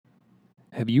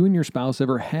Have you and your spouse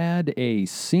ever had a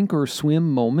sink or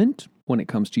swim moment when it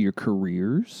comes to your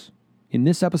careers? In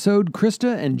this episode,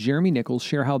 Christa and Jeremy Nichols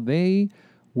share how they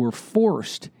were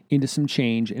forced into some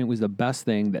change and it was the best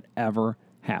thing that ever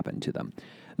happened to them.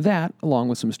 That, along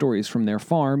with some stories from their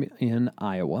farm in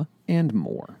Iowa and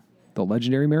more. The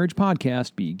Legendary Marriage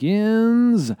Podcast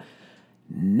begins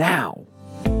now.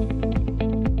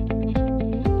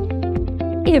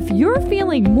 If you're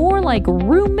feeling more like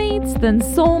roommates than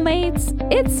soulmates,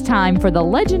 it's time for the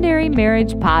Legendary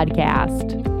Marriage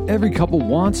Podcast. Every couple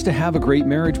wants to have a great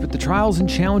marriage, but the trials and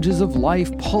challenges of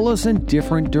life pull us in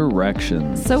different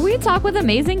directions. So we talk with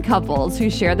amazing couples who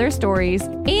share their stories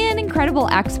and incredible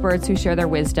experts who share their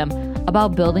wisdom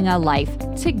about building a life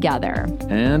together.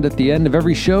 And at the end of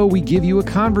every show, we give you a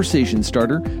conversation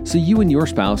starter so you and your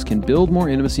spouse can build more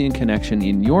intimacy and connection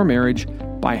in your marriage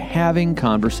by having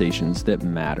conversations that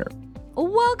matter.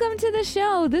 Welcome to the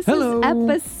show. This Hello. is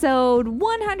episode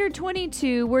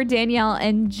 122. We're Danielle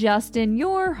and Justin,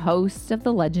 your hosts of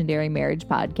the Legendary Marriage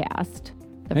Podcast.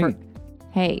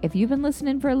 Hey, if you've been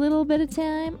listening for a little bit of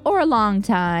time or a long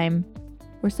time,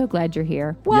 we're so glad you're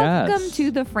here. Welcome to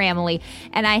the family.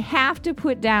 And I have to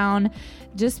put down,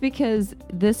 just because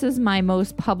this is my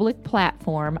most public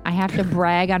platform, I have to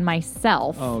brag on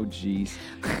myself. Oh, geez.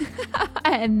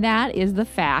 And that is the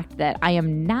fact that I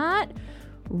am not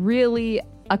really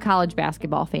a college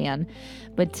basketball fan,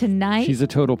 but tonight She's a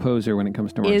total poser when it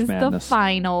comes to March is Madness. the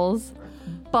finals.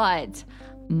 But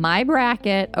my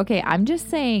bracket, okay, I'm just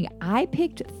saying I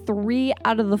picked 3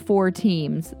 out of the 4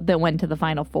 teams that went to the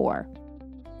Final Four.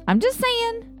 I'm just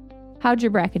saying. How'd your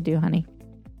bracket do, honey?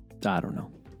 I don't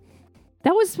know.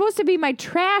 That was supposed to be my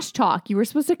trash talk. You were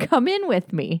supposed to come in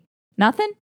with me.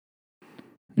 Nothing?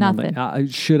 Nothing.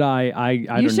 Should I You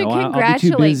don't should know. I'll be too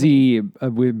congratulate busy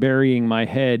with burying my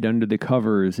head under the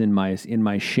covers in my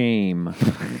shame.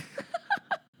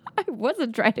 I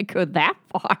wasn't trying to go that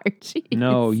far. Jeez.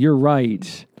 No, you're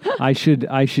right. I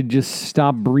should just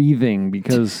stop breathing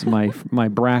because my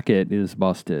bracket is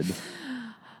busted.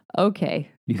 Okay.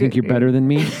 You think you're better than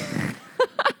me? Does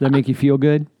that make you feel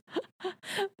good?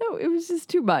 No, it was just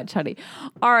too much, honey.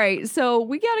 All right, so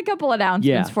we got a couple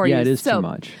announcements for you. Yeah, it is so, too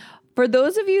much. For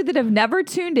those of you that have never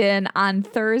tuned in, on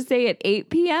Thursday at 8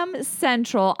 p.m.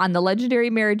 Central on the Legendary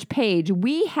Marriage page,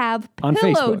 we have On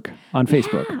Facebook. Yeah, on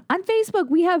Facebook,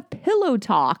 we have Pillow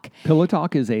Talk. Pillow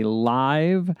Talk is a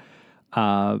live,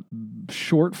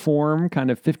 short form, kind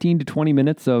of 15 to 20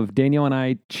 minutes of Danielle and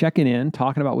I checking in,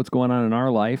 talking about what's going on in our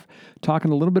life,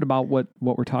 talking a little bit about what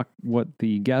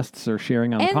the guests are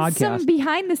sharing on the podcast. And some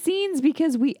behind the scenes,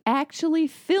 because we actually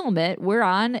film it. We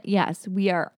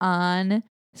are on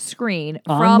screen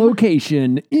on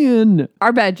location in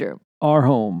our bedroom, our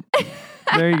home.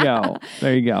 There you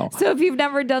go. So if you've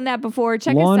never done that before,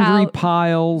 check us out. Laundry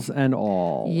piles and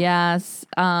all. Yes.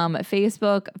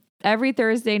 Facebook every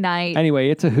Thursday night. Anyway,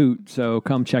 it's a hoot, so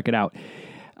come check it out.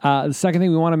 The second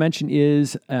thing we want to mention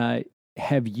is,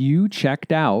 have you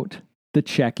checked out the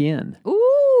check-in?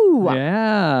 Ooh.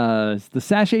 Yes. The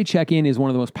Sachet check-in is one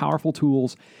of the most powerful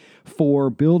tools for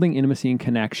building intimacy and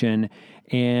connection,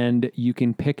 and you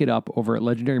can pick it up over at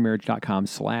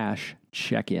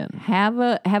legendarymarriage.com/check-in. Have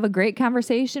a great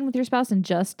conversation with your spouse in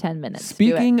just 10 minutes.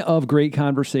 Speaking of great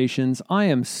conversations, I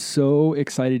am so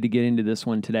excited to get into this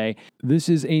one today. This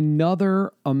is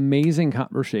another amazing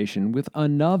conversation with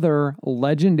another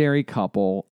legendary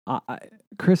couple,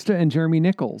 Christa and Jeremy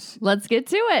Nichols. Let's get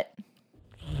to it.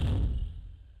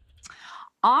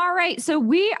 All right, so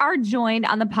we are joined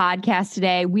on the podcast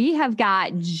today. We have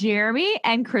got Jeremy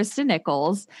and Christa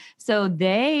Nichols. So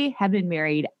they have been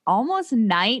married almost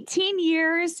 19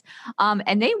 years,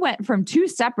 and they went from 2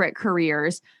 separate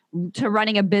careers to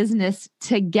running a business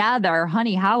together.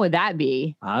 Honey, how would that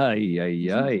be? Yeah,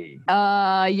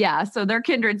 so they're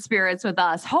kindred spirits with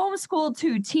us. Homeschool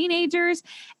 2 teenagers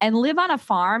and live on a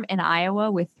farm in Iowa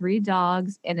with 3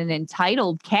 dogs and an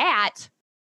entitled cat.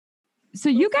 So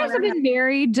you guys have been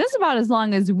married just about as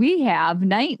long as we have,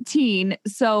 19.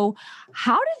 So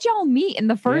how did y'all meet in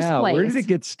the first place? Where did it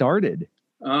get started?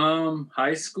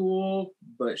 High school,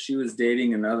 but she was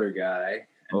dating another guy.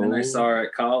 And then I saw her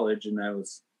at college and I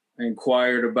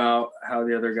inquired about how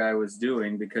the other guy was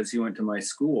doing because he went to my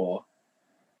school.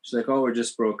 She's like, "Oh, we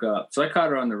just broke up." So I caught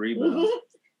her on the rebound.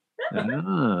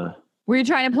 Were you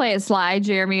trying to play it sly,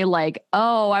 Jeremy? Like,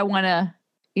 oh, I want to,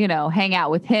 hang out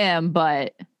with him,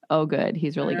 but oh, good.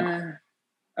 He's really gone.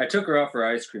 I took her out for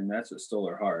ice cream. That's what stole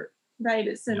her heart. Right.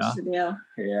 It cinched the deal.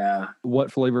 Yeah. What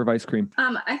flavor of ice cream?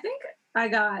 I think I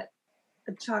got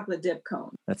a chocolate dip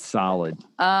cone. That's solid.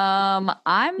 I'm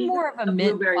more of a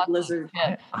mint blueberry blizzard.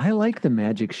 I like the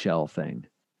magic shell thing.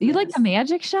 You like the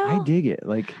magic show? I dig it.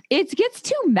 Like it gets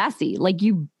too messy. Like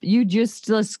you just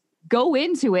go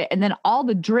into it and then all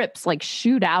the drips like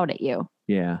shoot out at you.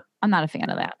 Yeah. I'm not a fan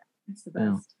of that. It's the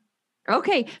best.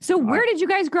 Okay. So where did you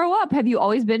guys grow up? Have you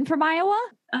always been from Iowa?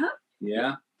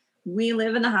 Yeah. We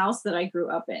live in the house that I grew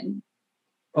up in.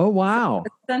 Oh, wow.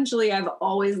 So essentially, I've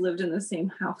always lived in the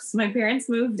same house. My parents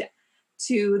moved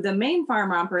to the main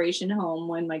farm operation home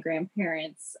when my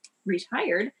grandparents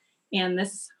retired. And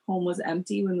this home was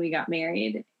empty when we got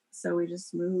married. So we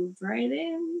just moved right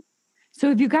in. So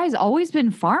have you guys always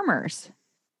been farmers?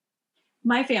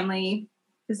 My family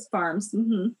is farms.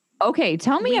 Mm-hmm. Okay,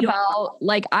 tell me about,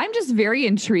 like, I'm just very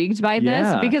intrigued by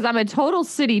this because I'm a total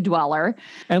city dweller.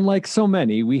 And like so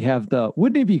many, we have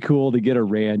wouldn't it be cool to get a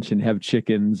ranch and have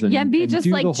chickens and be and just do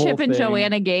like the whole Chip and thing?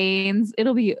 Joanna Gaines.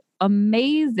 It'll be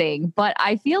amazing, but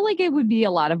I feel like it would be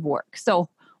a lot of work. So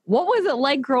what was it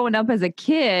like growing up as a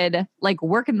kid, like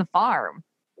working the farm?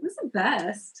 It was the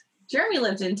best. Jeremy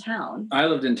lived in town. I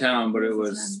lived in town, but it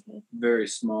was very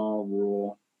small,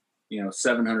 rural,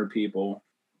 700 people.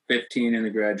 15 in the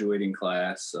graduating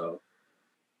class. So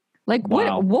like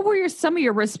what were some of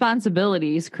your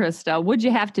responsibilities, Christa? What'd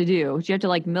you have to do? Did you have to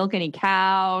like milk any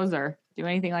cows or do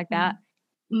anything like that?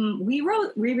 We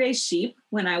raised sheep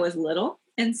when I was little.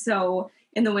 And so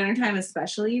in the wintertime,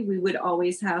 especially, we would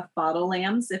always have bottle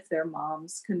lambs if their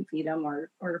moms couldn't feed them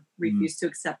or refused to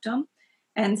accept them.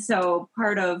 And so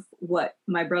part of what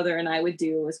my brother and I would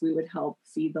do is we would help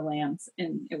feed the lambs,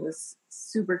 and it was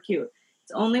super cute.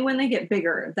 It's only when they get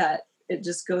bigger that it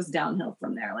just goes downhill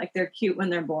from there. Like they're cute when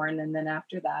they're born. And then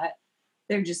after that,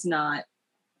 they're just not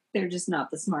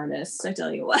the smartest. I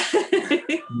tell you what.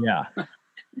 Yeah.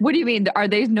 What do you mean? Are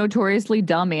they notoriously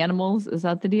dumb animals? Is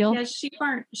that the deal? Yeah.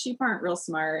 Sheep aren't real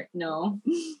smart. No.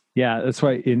 Yeah. That's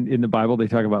why in the Bible, they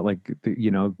talk about like,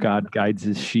 God guides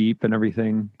his sheep and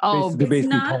everything. Oh, they're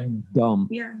basically calling dumb.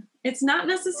 Yeah. It's not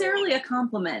necessarily a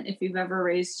compliment. If you've ever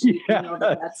raised sheep, you know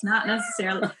that's not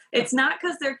necessarily. It's not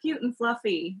because they're cute and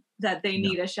fluffy that they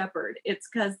need a shepherd. It's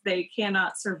because they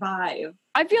cannot survive.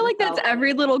 I feel like that's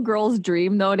every little girl's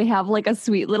dream, though, to have like a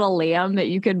sweet little lamb that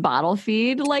you could bottle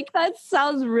feed. Like that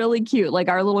sounds really cute. Like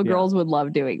our little girls would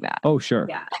love doing that. Oh, sure.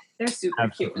 Yeah, they're super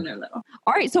cute when they're little.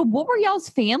 All right. So what were y'all's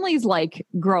families like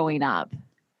growing up?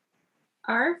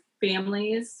 Our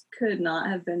families could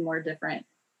not have been more different.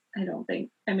 I don't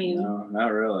think. I mean, no,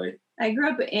 not really. I grew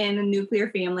up in a nuclear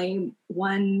family,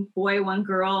 one boy, one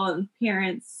girl, and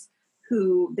parents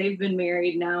who they've been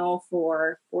married now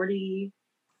for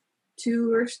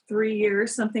 42 or 3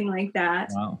 years, something like that.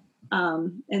 Wow.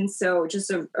 And so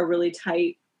just a really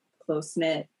tight,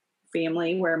 close-knit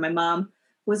family where my mom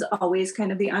was always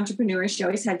kind of the entrepreneur. She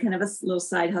always had kind of a little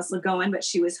side hustle going, but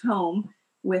she was home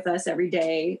with us every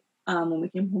day when we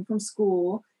came home from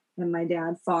school. And my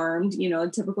dad farmed, a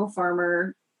typical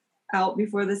farmer, out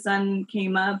before the sun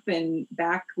came up and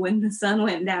back when the sun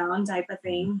went down type of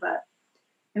thing. But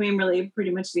I mean, really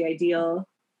pretty much the ideal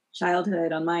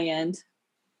childhood on my end.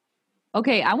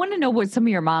 Okay. I want to know what some of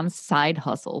your mom's side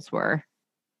hustles were.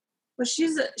 Well, she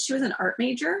was an art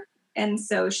major. And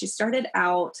so she started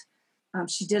out,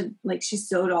 she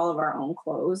sewed all of our own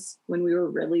clothes when we were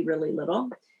really, really little.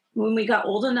 When we got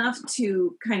old enough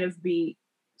to kind of be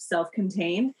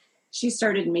self-contained, she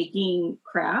started making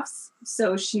crafts.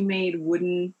 So she made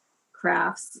wooden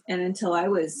crafts. And until I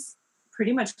was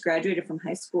pretty much graduated from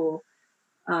high school,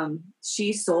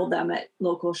 she sold them at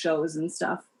local shows and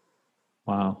stuff.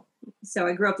 Wow. So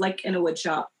I grew up like in a wood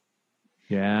shop.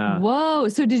 Yeah. Whoa.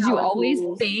 So did you always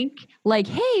think like,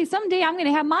 hey, someday I'm going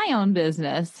to have my own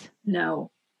business?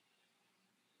 No,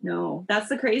 that's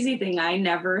the crazy thing. I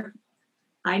never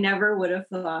would have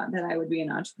thought that I would be an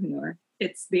entrepreneur.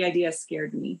 The idea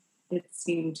scared me. It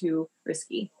seemed too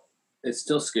risky. It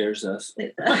still scares us.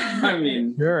 I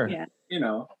mean, sure. Yeah.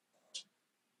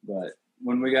 But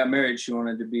when we got married, she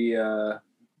wanted to be a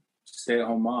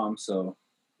stay-at-home mom. So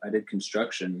I did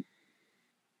construction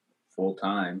full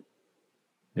time.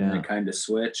 Yeah. And I kind of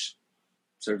started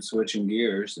switching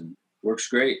gears, and works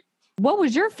great. What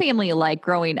was your family like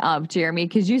growing up, Jeremy?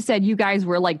 Because you said you guys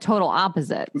were like total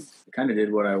opposites. I kind of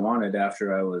did what I wanted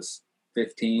after I was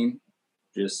 15.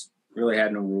 Just really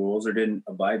had no rules or didn't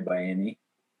abide by any.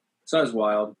 So I was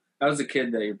wild. I was the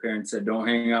kid that your parents said, don't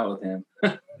hang out with him.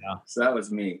 Yeah. So that was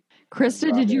me.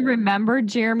 Krista, did you remember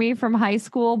Jeremy from high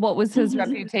school? What was his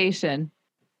reputation?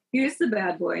 He was the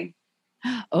bad boy.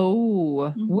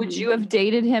 Oh, would you have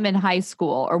dated him in high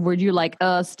school, or would you like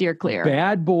steer clear?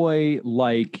 Bad boy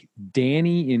like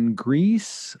Danny in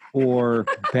Grease, or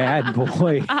bad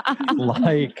boy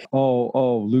like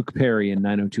Luke Perry in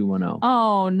 90210?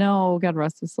 Oh no, God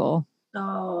rest his soul.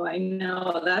 Oh, I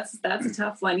know. That's a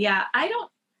tough one. Yeah,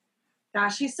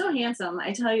 gosh, he's so handsome.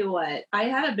 I tell you what, I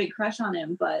had a big crush on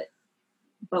him, but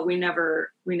we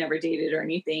never dated or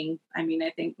anything. I mean, I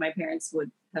think my parents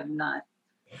would have not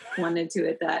wanted to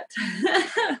at that.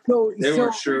 They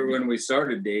weren't sure when we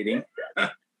started dating.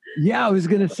 Yeah, I was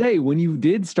going to say, when you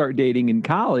did start dating in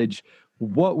college,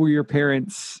 what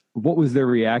was their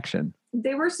reaction?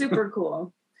 They were super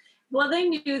cool. Well, they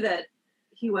knew that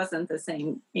he wasn't the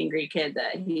same angry kid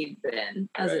that he'd been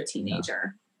as a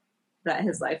teenager, that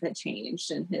his life had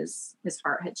changed and his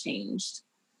heart had changed.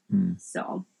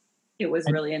 So it was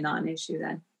really a non-issue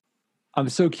then. I'm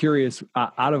so curious,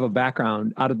 out of the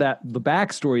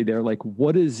backstory there, like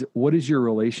what is your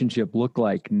relationship look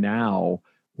like now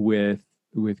with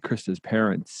Christa's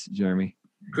parents, Jeremy?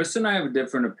 Christa and I have a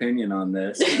different opinion on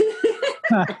this.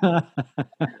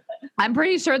 I'm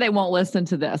pretty sure they won't listen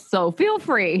to this, so feel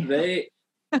free. They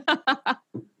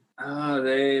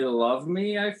love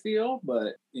me, I feel,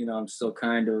 but I'm still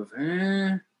kind of,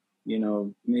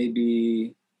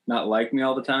 maybe not like me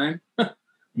all the time.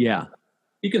 Yeah.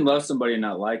 You can love somebody and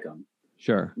not like them.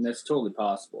 Sure. And that's totally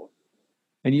possible.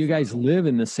 And you guys live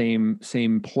in the same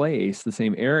place, the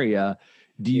same area.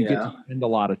 Do you get to spend a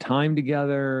lot of time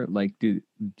together? Like,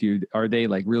 are they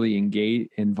like really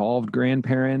involved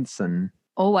grandparents? And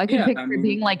I can picture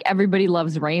being like Everybody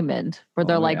Loves Raymond, where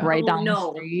they're like right down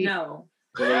the street. No.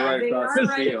 They're They are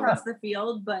right across the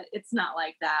field, but it's not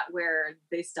like that where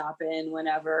they stop in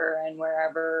whenever and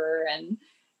wherever. And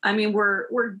I mean,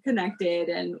 we're connected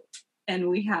and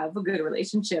we have a good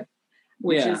relationship,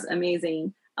 which is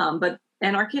amazing.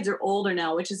 And our kids are older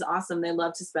now, which is awesome. They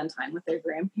love to spend time with their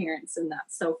grandparents, and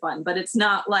that's so fun. But it's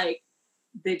not like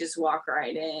they just walk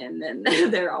right in and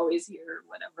they're always here or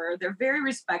whatever. They're very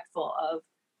respectful of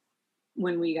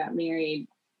when we got married,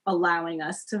 allowing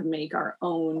us to make our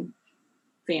own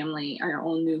family, our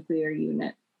own nuclear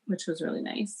unit, which was really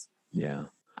nice. Yeah.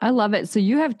 I love it. So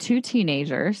you have 2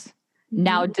 teenagers.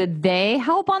 Now, did they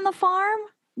help on the farm?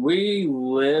 We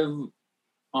live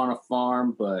on a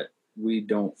farm, but we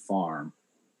don't farm.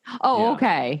 Oh,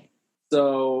 okay.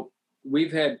 So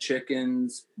we've had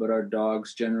chickens, but our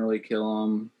dogs generally kill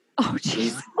them. Oh,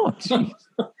 jeez. It's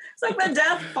like the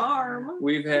death farm.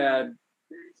 We've had,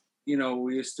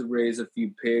 we used to raise a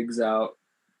few pigs out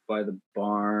by the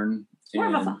barn. It's more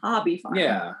of a hobby farm.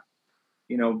 Yeah.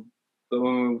 But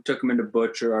when we took them into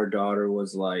butcher, our daughter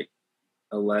was like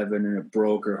 11 and it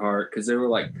broke her heart because they were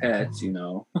like pets,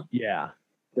 Yeah.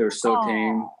 They were so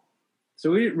tame.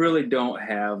 So we really don't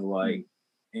have like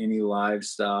any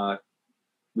livestock.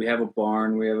 We have a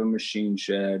barn, we have a machine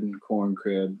shed and corn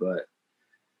crib, but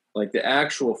like the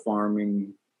actual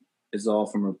farming is all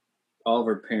from all of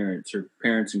our parents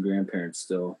and grandparents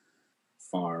still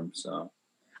farm. So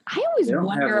I always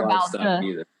wonder about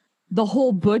the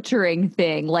whole butchering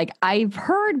thing. Like I've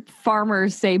heard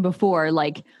farmers say before,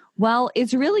 like, well,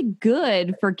 it's really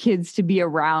good for kids to be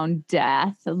around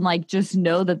death and like just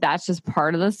know that that's just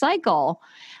part of the cycle.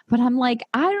 But I'm like,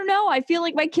 I don't know. I feel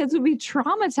like my kids would be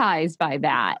traumatized by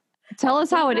that. Tell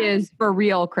us how it is for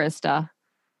real, Christa.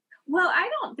 Well,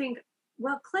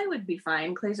 Clay would be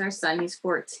fine. Clay's our son. He's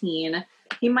 14.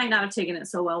 He might not have taken it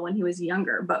so well when he was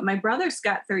younger, but my brother's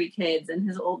got 3 kids and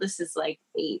his oldest is like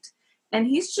 8. And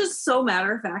he's just so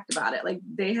matter of fact about it. Like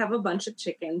they have a bunch of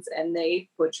chickens and they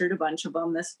butchered a bunch of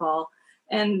them this fall.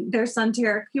 And their son,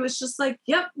 Tarek, he was just like,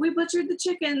 yep, we butchered the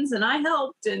chickens and I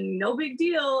helped and no big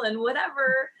deal and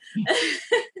whatever.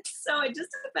 So it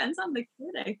just depends on the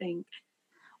kid, I think.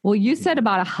 Well, you said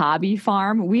about a hobby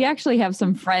farm. We actually have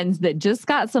some friends that just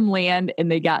got some land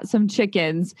and they got some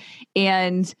chickens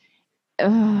and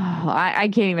I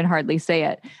can't even hardly say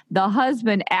it. The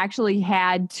husband actually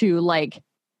had to like,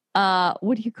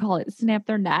 what do you call it? Snap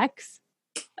their necks.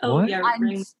 Oh, yeah.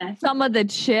 Some of the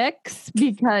chicks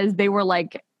because they were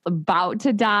like about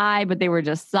to die, but they were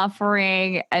just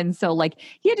suffering. And so like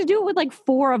he had to do it with like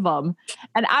 4 of them.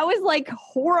 And I was like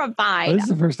horrified. This is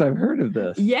the first I've heard of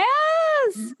this.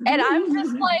 Yes. And I'm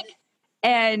just like,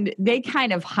 and they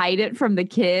kind of hide it from the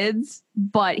kids,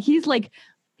 but he's like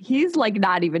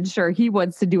not even sure he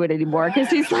wants to do it anymore because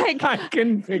he's like,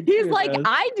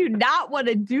 I do not want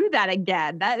to do that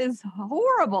again. That is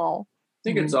horrible. I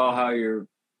think it's all how you're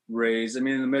raised. I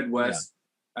mean, in the Midwest,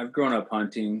 I've grown up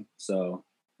hunting, so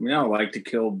I don't like to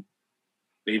kill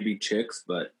baby chicks,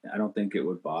 but I don't think it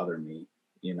would bother me,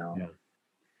 Yeah.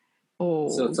 Oh,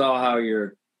 so it's all how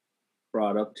you're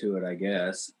brought up to it, I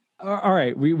guess. All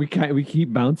right, we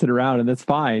keep bouncing around, and that's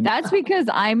fine. That's because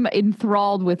I'm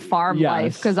enthralled with farm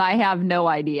life because I have no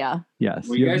idea. Yes,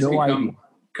 well, you guys can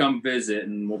come visit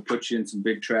and we'll put you in some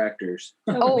big tractors.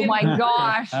 Oh my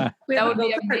gosh. We That have would a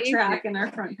be go-kart amazing. track in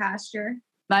our front pasture.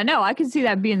 I know. I could see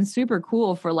that being super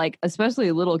cool for like,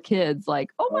 especially little kids.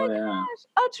 Like, oh my yeah. gosh,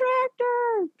 a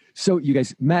tractor. So you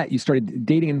guys met, you started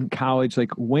dating in college.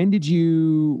 Like, when did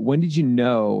you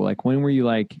know, like, when were you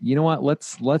like, you know what,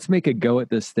 let's make a go at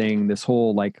this thing, this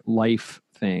whole like life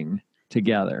thing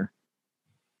together?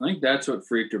 I think that's what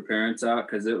freaked her parents out,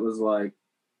 because it was like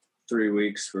 3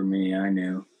 weeks for me. I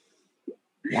knew.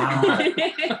 Wow.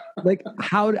 Like,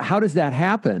 how does that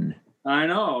happen? I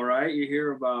know, right? You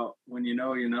hear about when you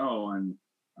know, and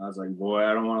I was like, boy,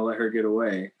 I don't want to let her get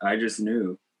away. I just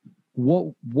knew.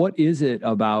 What is it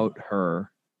about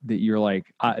her that you're like,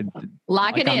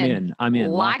 Lock it in. I'm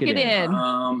in. Lock it in.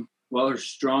 Well, her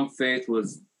strong faith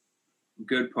was a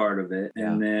good part of it.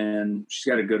 Yeah. And then she's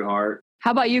got a good heart. How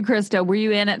about you, Christa? Were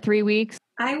you in at 3 weeks?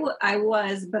 I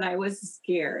was, but I was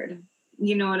scared.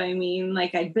 You know what I mean?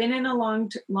 Like, I'd been in a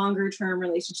longer term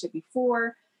relationship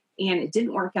before, and it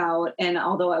didn't work out. And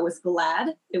although I was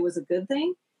glad it was a good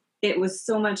thing, it was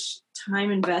so much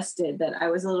time invested that I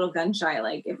was a little gun shy.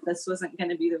 Like, if this wasn't going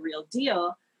to be the real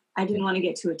deal, I didn't want to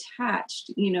get too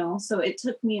attached, So it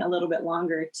took me a little bit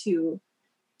longer to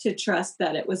trust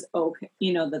that it was okay,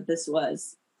 that this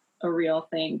was a real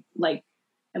thing. Like,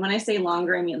 and when I say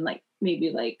longer, I mean like maybe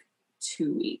like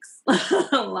 2 weeks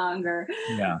longer.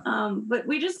 Yeah. But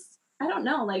we just, I don't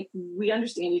know, like, we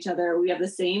understand each other. We laugh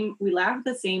at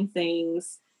the same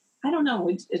things. I don't know.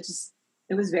 It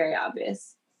was very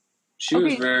obvious. She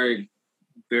was very,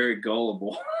 very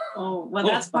gullible. Oh, well,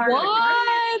 that's part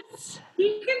what? of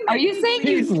it. Are you saying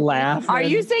He's laughing. Are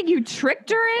you saying you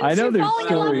tricked her into I know there's falling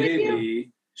in love with you?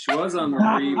 Maybe. She was on the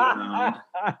rebound.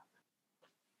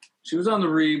 She was on the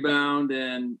rebound,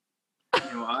 and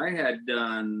I had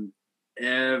done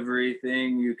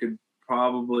everything you could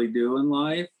probably do in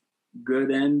life, good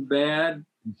and bad.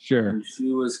 Sure. And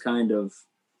she was kind of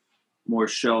more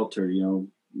sheltered,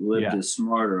 lived a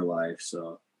smarter life.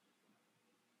 So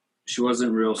she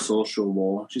wasn't real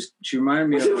sociable. She reminded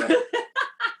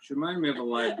me of a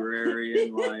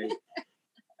librarian, like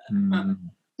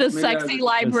the sexy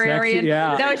librarian.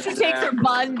 So she takes her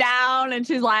bun down and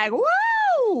she's like,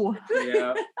 woo!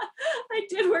 Yeah. I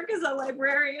did work as a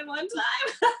librarian one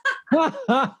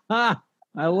time.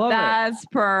 I love it. That's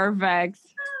perfect.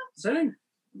 So I think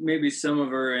maybe some of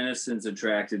her innocence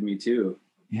attracted me too.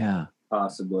 Yeah.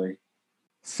 Possibly.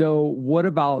 So what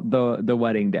about the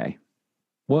wedding day?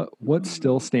 What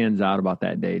still stands out about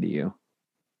that day to you?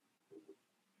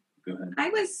 Go ahead.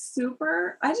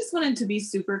 I just wanted to be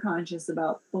super conscious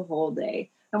about the whole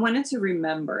day. I wanted to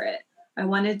remember it. I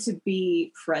wanted to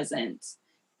be present.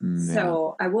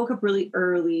 So I woke up really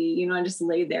early, I just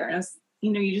laid there, and I was,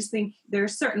 you just think there are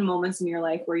certain moments in your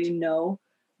life where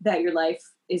that your life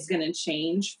is going to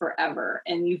change forever.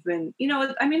 And you've been,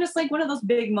 it's like one of those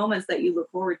big moments that you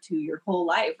look forward to your whole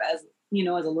life as a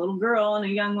little girl and a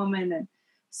young woman. And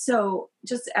so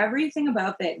just everything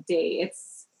about that day,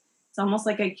 it's almost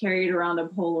like I carried around a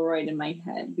Polaroid in my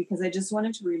head, because I just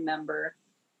wanted to remember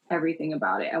everything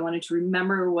about it. I wanted to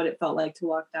remember what it felt like to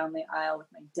walk down the aisle with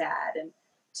my dad and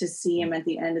to see him at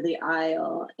the end of the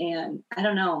aisle. And I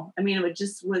don't know. It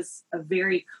just was a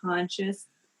very conscious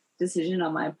decision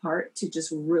on my part to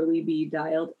just really be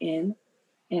dialed in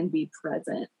and be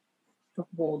present the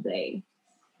whole day.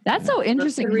 That's so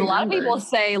interesting. A lot of people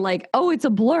say like, oh, it's a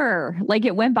blur. Like,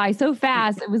 it went by so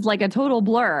fast. It was like a total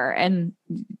blur. And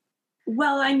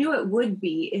well, I knew it would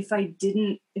be if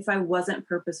I wasn't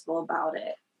purposeful about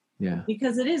it. Yeah.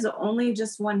 Because it is only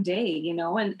just one day,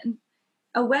 and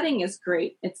a wedding is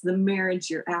great. It's the marriage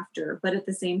you're after. But at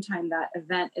the same time, that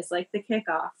event is like the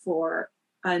kickoff for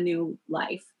a new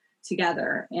life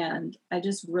together. And I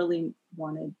just really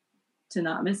wanted to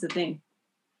not miss a thing.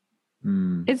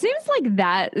 It seems like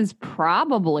that is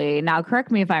probably, now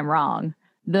correct me if I'm wrong,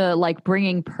 the like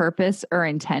bringing purpose or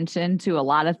intention to a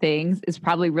lot of things is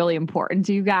probably really important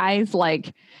to you guys.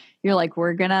 Like, you're like,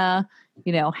 we're gonna,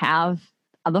 have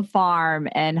the farm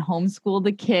and homeschool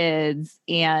the kids.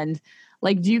 And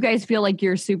like, do you guys feel like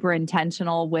you're super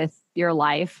intentional with your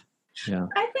life? Yeah.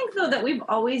 I think though that we've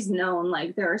always known,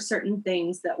 like, there are certain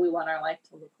things that we want our life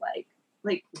to look like.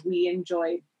 Like, we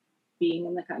enjoy being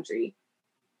in the country.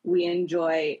 We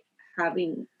enjoy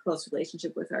having close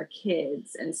relationship with our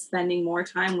kids and spending more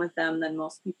time with them than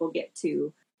most people get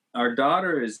to. Our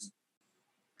daughter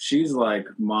she's like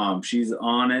mom. She's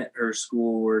on it. Her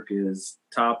schoolwork is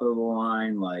top of the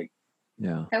line. Like,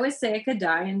 yeah. I would say I could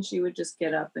die and she would just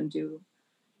get up and do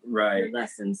her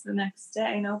lessons the next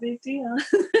day. No big deal.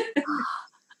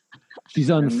 She's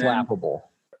unflappable.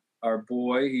 Our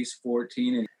boy, he's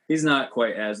 14, and he's not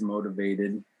quite as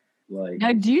motivated. Like,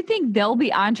 now, do you think they'll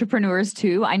be entrepreneurs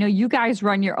too? I know you guys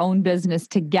run your own business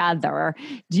together.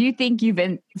 Do you think you've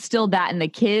instilled that in the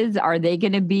kids? Are they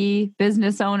going to be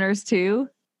business owners too?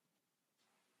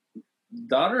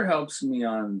 daughter helps me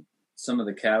on some of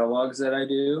the catalogs that I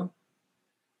do.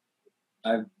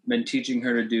 I've been teaching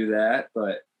her to do that,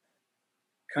 but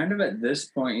kind of at this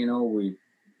point, we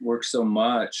work so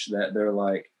much that they're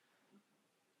like,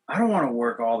 I don't want to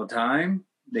work all the time.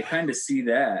 They kind of see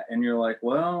that, and you're like,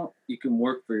 well, you can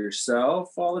work for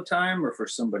yourself all the time or for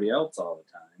somebody else all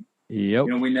the time. Yep.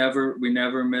 We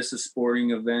never miss a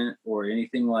sporting event or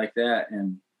anything like that.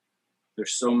 And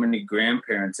there's so many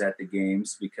grandparents at the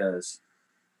games because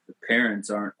the parents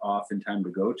aren't off in time to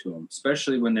go to them,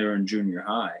 especially when they were in junior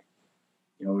high.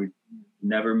 We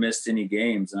never missed any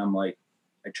games. And I'm like,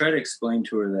 I try to explain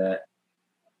to her that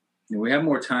we have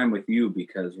more time with you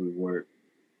because we work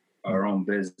our own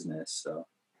business. So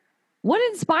what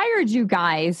inspired you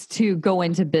guys to go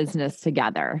into business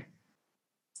together?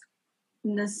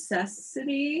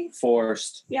 Necessity.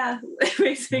 Forced. Yeah,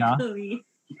 basically.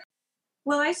 Yeah.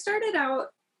 Well, I started out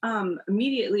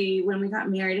immediately when we got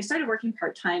married. I started working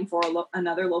part-time for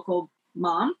another local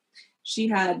mom. She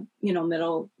had,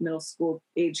 middle school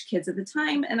age kids at the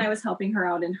time, and I was helping her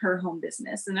out in her home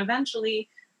business. And eventually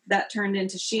that turned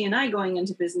into she and I going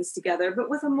into business together, but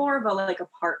with a more of a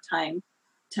part-time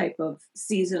type of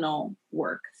seasonal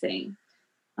work thing.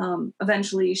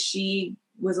 Eventually she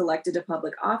was elected to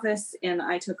public office and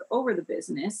I took over the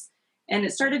business, and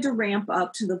it started to ramp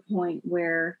up to the point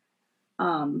where,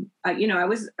 I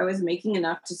was making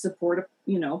enough to support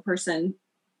a, person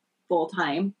full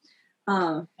time.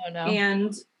 Oh, no.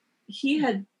 And he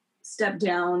had stepped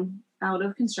down out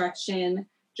of construction,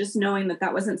 just knowing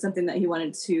that wasn't something that he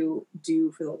wanted to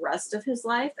do for the rest of his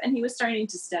life. And he was starting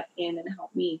to step in and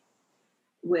help me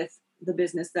with the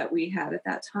business that we had at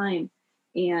that time.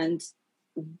 And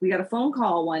we got a phone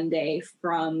call one day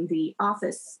from the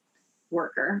office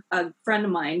worker, a friend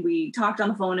of mine. We talked on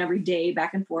the phone every day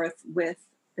back and forth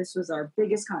this was our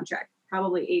biggest contract,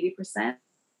 probably 80%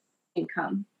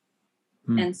 income.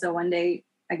 And so one day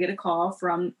I get a call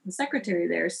from the secretary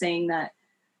there saying that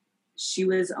she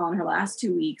was on her last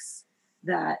 2 weeks,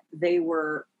 that they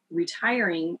were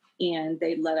retiring and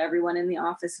they'd let everyone in the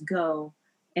office go,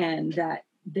 and that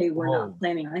they were not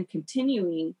planning on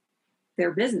continuing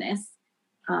their business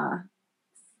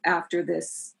after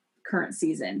this current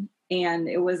season. And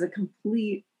it was a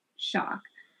complete shock.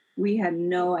 We had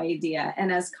no idea. And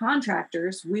as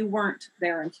contractors, we weren't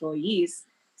their employees.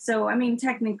 So,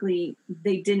 technically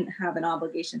they didn't have an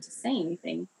obligation to say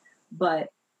anything,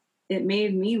 but it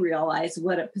made me realize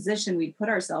what a position we'd put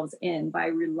ourselves in by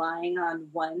relying on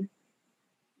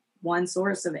one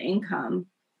source of income.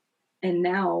 And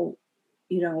now,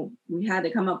 we had to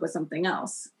come up with something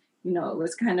else. It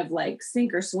was kind of like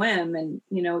sink or swim, and,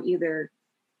 either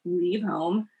leave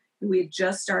home. We had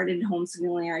just started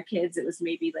homeschooling our kids. It was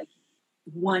maybe like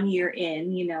 1 year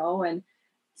in, and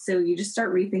so you just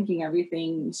start rethinking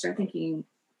everything. You start thinking,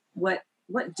 what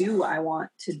do I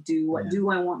want to do? What do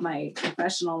I want my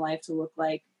professional life to look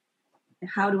like?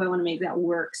 How do I want to make that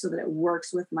work so that it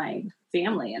works with my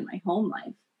family and my home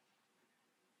life?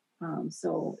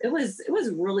 So it was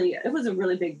a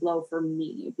really big blow for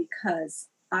me, because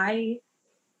I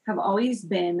have always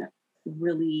been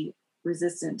really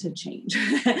resistant to change.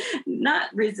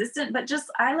 Not resistant, but just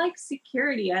I like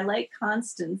security. I like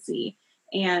constancy,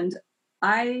 and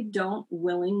I don't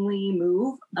willingly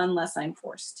move unless I'm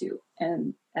forced to.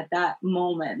 And at that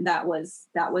moment, that was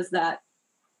that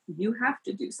you have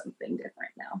to do something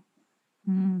different now.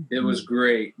 Mm-hmm. It was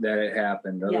great that it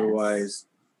happened. Otherwise,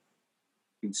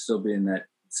 you'd still be in that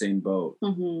same boat.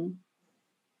 Mm-hmm.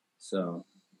 So,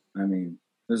 it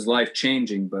was life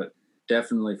changing, but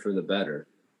definitely for the better.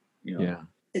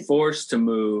 Forced to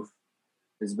move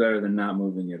is better than not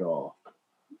moving at all.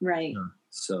 Right.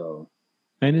 So.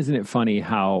 And isn't it funny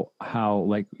how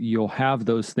like you'll have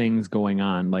those things going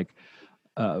on, like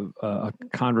a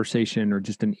conversation or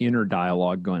just an inner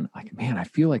dialogue going like, man, I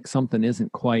feel like something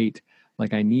isn't quite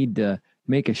like I need to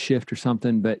make a shift or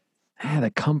something, but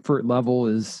the comfort level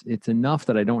it's enough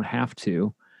that I don't have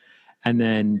to. And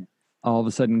then all of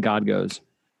a sudden God goes,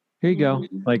 here you go.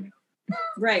 Like,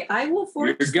 right. I will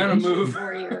force you're gonna move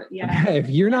for you. Yeah. If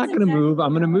you're not going to move,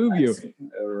 I'm going to move you.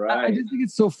 Right. I just think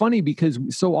it's so funny because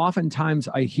so oftentimes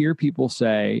I hear people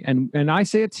say, and I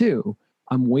say it too,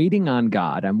 I'm waiting on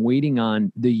God. I'm waiting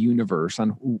on the universe, on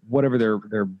whatever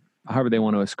they're however they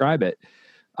want to ascribe it.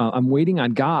 I'm waiting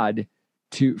on God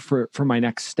for my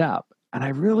next step. And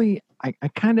I've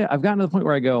gotten to the point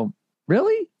where I go,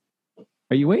 really?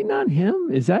 Are you waiting on him?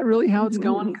 Is that really how it's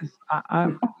going? 'Cause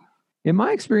I in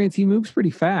my experience, he moves pretty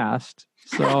fast.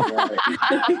 So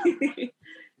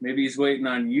maybe he's waiting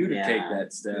on you to take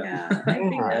that step. Yeah, I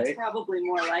think that's probably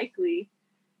more likely.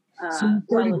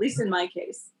 Well, at least in my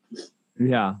case.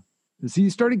 Yeah. So you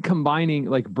started combining,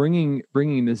 like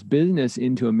bringing this business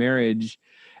into a marriage,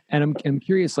 and I'm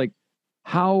curious, like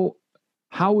how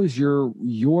was your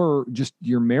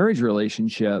marriage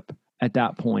relationship at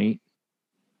that point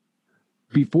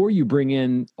before you bring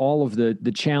in all of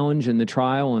the challenge and the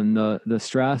trial and the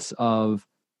stress of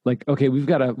like, okay, we've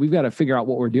got to figure out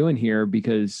what we're doing here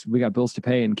because we got bills to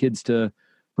pay and kids to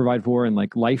provide for and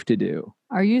like life to do.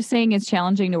 Are you saying it's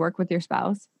challenging to work with your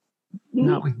spouse?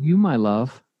 Not with you, my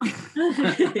love.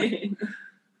 I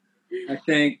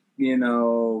think,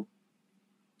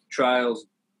 trials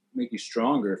make you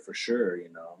stronger for sure,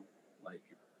 like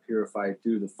purified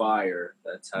through the fire.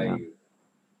 That's how you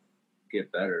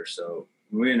get better. So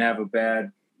we didn't have a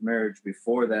bad marriage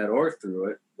before that or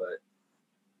through it, but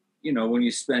when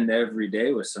you spend every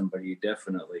day with somebody, you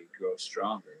definitely grow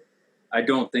stronger. I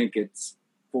don't think it's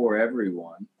for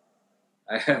everyone.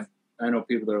 I know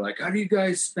people that are like, how do you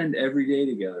guys spend every day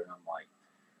together? And I'm like,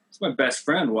 it's my best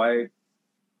friend. Why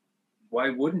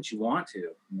wouldn't you want to?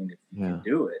 I mean, if you can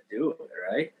do it,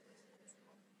 right?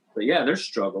 But yeah, there's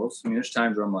struggles. I mean, there's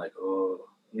times where I'm like, oh,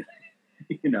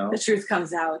 The truth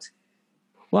comes out.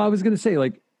 Well, I was going to say,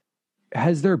 like,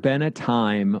 has there been a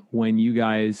time when you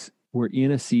guys were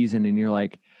in a season and you're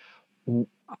like,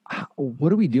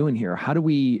 what are we doing here? How do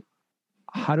we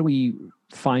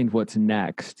find what's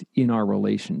next in our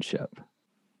relationship?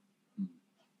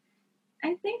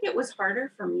 I think it was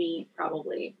harder for me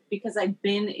probably because I'd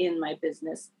been in my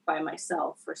business by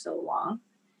myself for so long.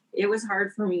 It was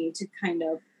hard for me to kind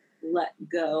of let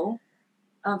go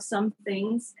of some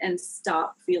things and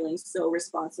stop feeling so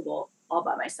responsible all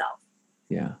by myself.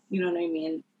 Yeah. You know what I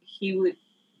mean? He would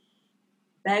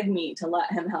beg me to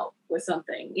let him help with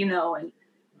something,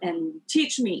 and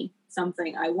teach me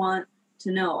something. I want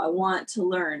to know. I want to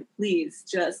learn. Please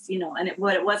just, and it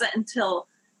wasn't until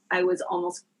I was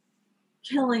almost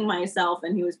killing myself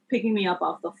and he was picking me up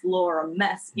off the floor, a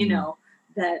mess,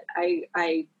 that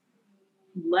I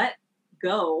let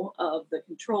go of the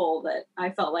control that I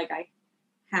felt like I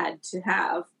had to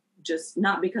have, just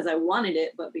not because I wanted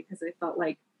it, but because I felt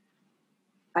like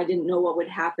I didn't know what would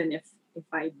happen if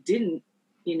I didn't,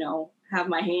 have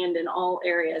my hand in all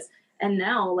areas. And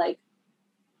now, like,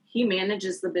 he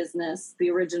manages the business,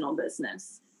 the original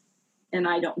business, and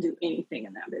I don't do anything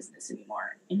in that business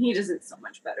anymore. And he does it so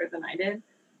much better than I did.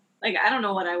 Like, I don't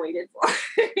know what I waited for,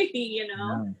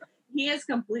 Yeah. He has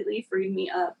completely freed me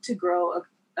up to grow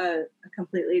a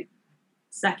completely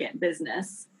second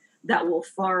business that will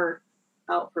far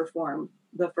outperform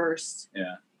the first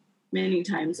many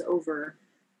times over.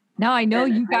 Now I know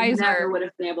you guys never would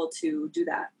have been able to do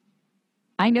that.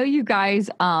 I know you guys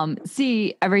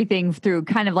see everything through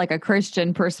kind of like a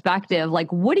Christian perspective.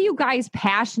 Like, what are you guys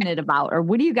passionate about, or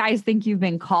what do you guys think you've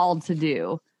been called to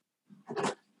do?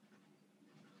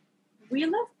 We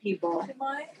love people.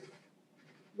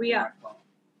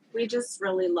 We just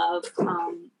really love.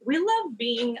 We love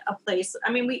being a place.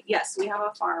 I mean, we have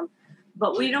a farm,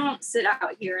 but we don't sit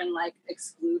out here and like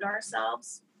exclude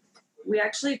ourselves. We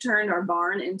actually turned our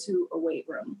barn into a weight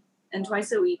room, and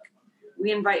twice a week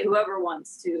we invite whoever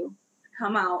wants to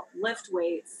come out, lift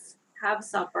weights, have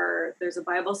supper. There's a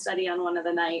Bible study on one of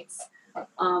the nights.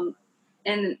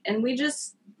 And we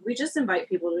just invite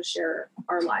people to share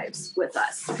our lives with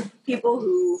us. People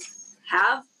who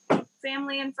have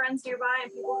family and friends nearby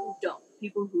and people who don't.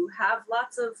 People who have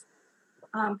lots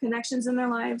of connections in their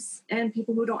lives and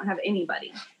people who don't have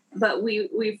anybody. But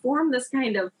we form this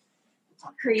kind of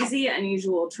crazy,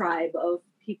 unusual tribe of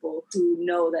people who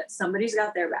know that somebody's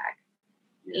got their back.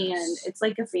 Yes. And it's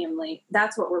like a family.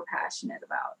 That's what we're passionate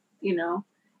about,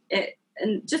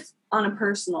 and just on a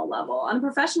personal level. On a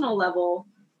professional level,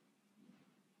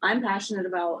 I'm passionate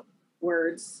about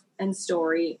words and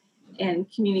story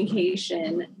and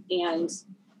communication. And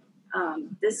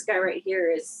this guy right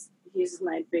here he's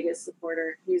my biggest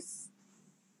supporter. He's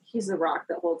the rock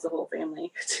that holds the whole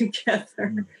family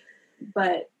together.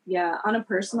 But yeah, on a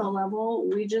personal level,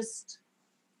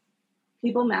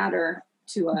 people matter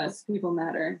to us. People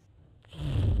matter.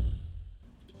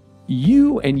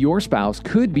 You and your spouse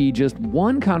could be just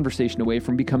one conversation away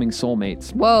from becoming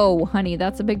soulmates. Whoa, honey,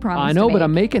 that's a big promise. I know, but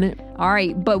I'm making it. All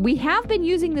right, but we have been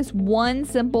using this one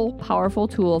simple, powerful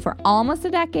tool for almost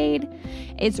a decade.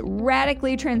 It's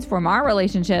radically transformed our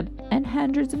relationship and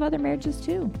hundreds of other marriages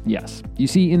too. Yes. You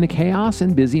see, in the chaos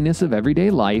and busyness of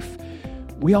everyday life,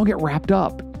 we all get wrapped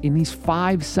up in these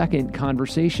 5-second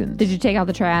conversations. Did you take out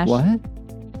the trash? What?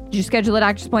 Did you schedule a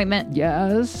doctor's appointment?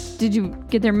 Yes. Did you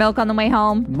get their milk on the way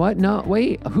home? What? No,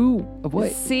 wait. Who?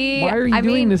 What? See, why are you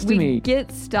doing this to me? We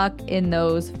get stuck in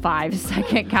those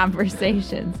 5-second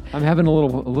conversations. I'm having a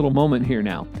little moment here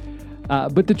now.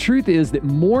 But the truth is that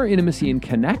more intimacy and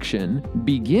connection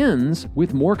begins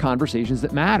with more conversations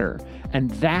that matter.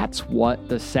 And that's what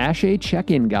the Sachet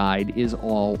Check-In Guide is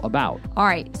all about. All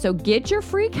right, so get your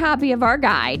free copy of our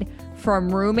guide,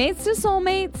 From Roommates to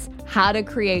Soulmates, How to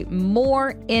Create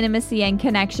More Intimacy and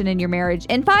Connection in Your Marriage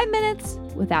in 5 minutes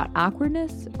without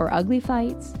awkwardness or ugly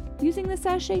fights using the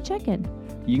Sachet Check-In.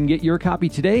 You can get your copy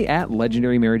today at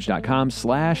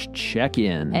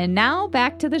legendarymarriage.com/check-in. And now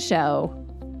back to the show.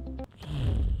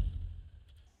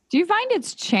 Do you find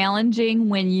it's challenging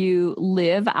when you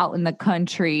live out in the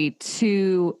country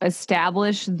to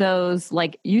establish those,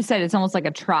 like you said, it's almost like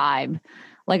a tribe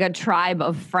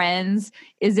of friends?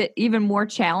 Is it even more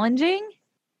challenging?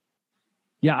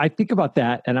 Yeah, I think about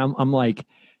that and I'm like,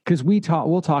 because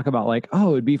we'll talk about like,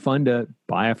 oh, it'd be fun to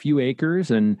buy a few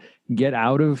acres and get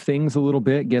out of things a little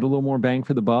bit, get a little more bang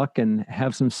for the buck and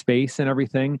have some space and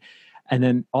everything. And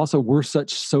then also we're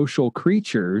such social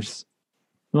creatures.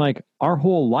 Like our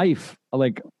whole life,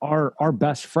 like our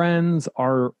best friends,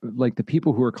 are like the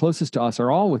people who are closest to us are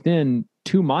all within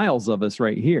 2 miles of us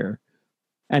right here.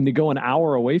 And to go an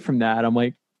hour away from that, I'm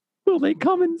like, will they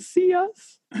come and see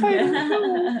us? I don't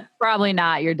know. Probably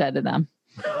not. You're dead to them.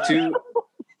 2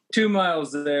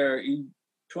 miles there,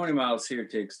 20 miles here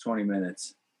takes 20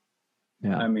 minutes.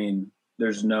 Yeah. I mean,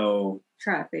 there's no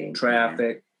traffic.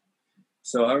 Yeah.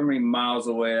 So however many miles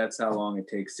away, that's how long it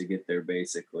takes to get there,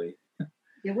 basically.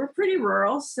 Yeah, we're pretty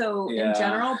rural. So in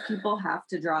general, people have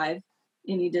to drive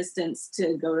any distance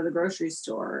to go to the grocery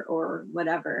store or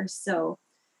whatever. So,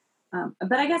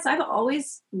 but I guess I've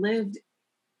always lived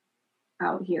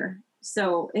out here.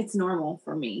 So it's normal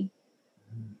for me.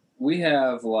 We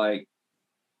have like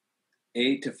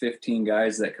 8 to 15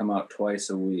 guys that come out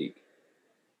twice a week.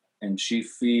 And she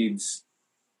feeds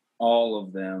all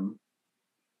of them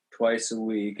twice a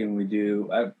week. And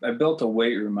I built a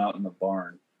weight room out in the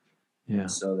barn. Yeah.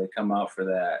 So they come out for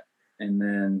that. And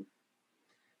then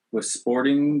with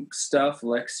sporting stuff,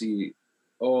 Lexi,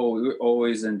 we're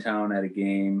always in town at a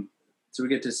game. So we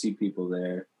get to see people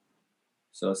there.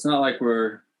 So it's not like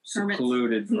we're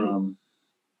secluded from,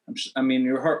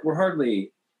 we're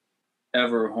hardly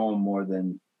ever home more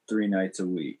than 3 nights a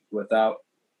week without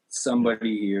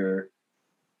somebody here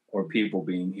or people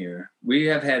being here. We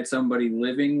have had somebody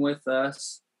living with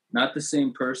us, not the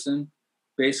same person,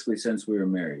 basically since we were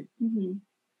married.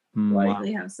 Mm-hmm. Like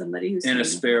they have somebody who's in a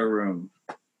spare room.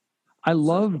 I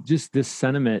love just this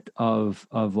sentiment of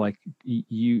like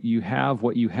you have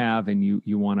what you have and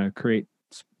you want to create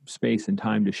space and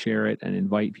time to share it and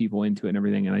invite people into it and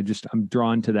everything. And I'm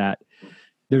drawn to that.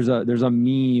 There's a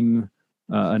meme,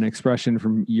 an expression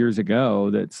from years ago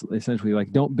that's essentially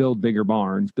like, don't build bigger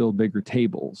barns, build bigger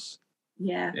tables.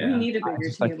 Yeah. We need a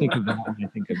bigger table. I think of that when I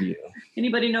think of you.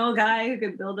 Anybody know a guy who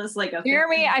could build us like a...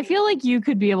 Jeremy, I feel like you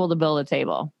could be able to build a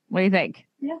table. What do you think?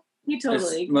 Yeah, he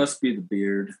totally... This must be the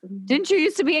beard. Didn't you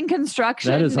used to be in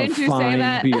construction? That is Didn't a you fine say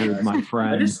that? beard, my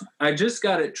friend. I just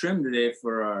got it trimmed today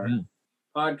for our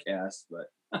podcast, but...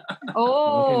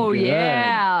 Oh,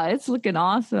 yeah. It's looking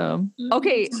awesome.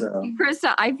 Okay, So.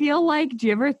 Christa, do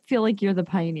you ever feel like you're the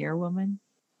pioneer woman?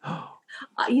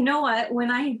 You know what? When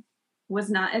I was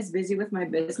not as busy with my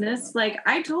business, like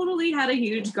I totally had a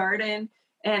huge garden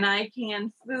and I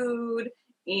canned food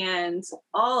and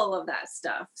all of that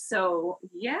stuff. So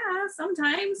yeah,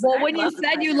 sometimes. Well, when you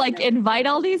said you like invite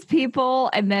all these people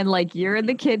and then like you're in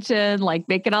the kitchen, like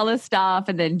making all this stuff.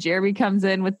 And then Jeremy comes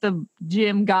in with the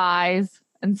gym guys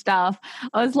and stuff.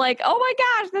 I was like, oh my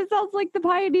gosh, that sounds like the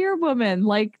pioneer woman.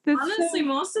 Like this. Honestly,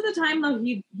 most of the time though,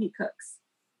 he cooks.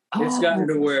 It's gotten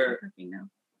to where now.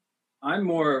 I'm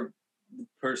more the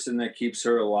person that keeps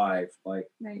her alive. Like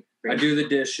right. I do the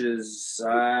dishes,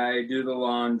 I do the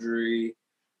laundry,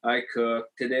 I cook.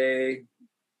 Today,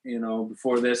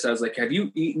 before this, I was like, have you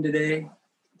eaten today?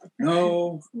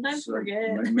 No. Sometimes So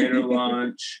forget. I made her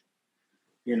lunch.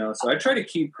 So I try to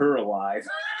keep her alive.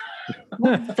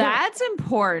 That's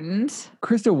important.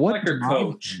 Christa, what Like her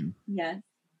coach. Yeah.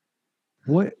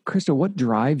 Christa, what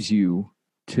drives you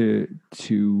to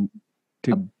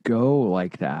go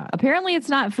like that? Apparently it's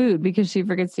not food because she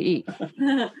forgets to eat.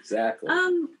 Exactly.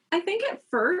 I think at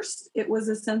first it was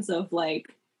a sense of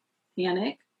like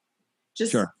panic,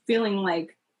 just feeling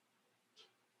like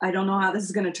I don't know how this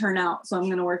is going to turn out. So I'm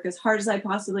going to work as hard as I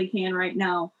possibly can right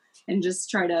now and just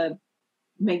try to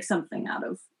make something out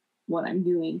of what I'm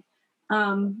doing.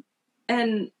 And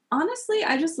Honestly,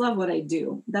 I just love what I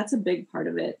do. That's a big part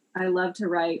of it. I love to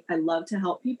write. I love to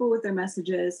help people with their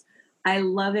messages. I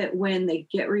love it when they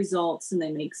get results and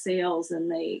they make sales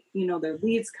and they, their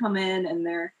leads come in and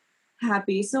they're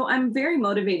happy. So I'm very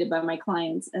motivated by my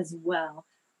clients as well.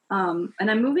 And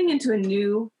I'm moving into a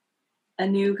new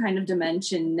kind of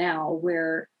dimension now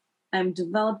where I'm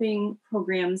developing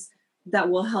programs that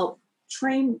will help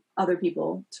train other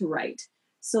people to write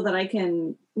so that I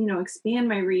can, expand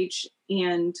my reach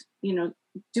and,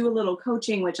 do a little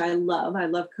coaching, which I love. I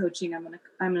love coaching. I'm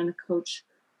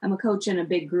a coach in a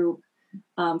big group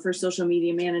for social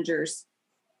media managers.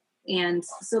 And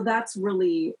so that's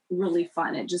really, really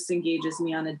fun. It just engages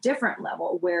me on a different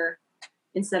level where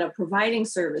instead of providing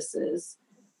services,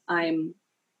 I'm,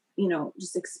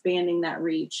 just expanding that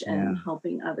reach and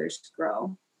helping others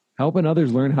grow. Helping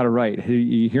others learn how to write. Are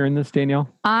you hearing this, Danielle?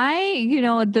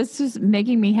 This is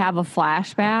making me have a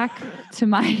flashback to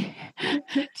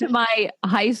my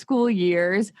high school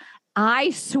years. I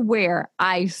swear,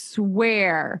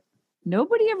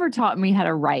 nobody ever taught me how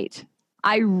to write.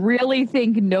 I really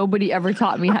think nobody ever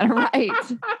taught me how to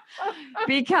write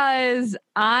because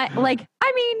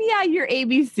your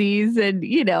ABCs and,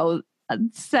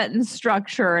 sentence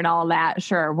structure and all that.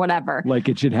 Sure. Whatever. Like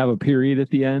it should have a period at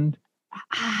the end.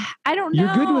 I don't know.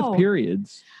 You're good with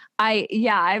periods. I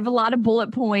have a lot of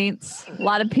bullet points, a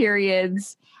lot of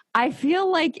periods. I feel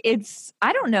like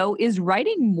I don't know, is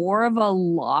writing more of a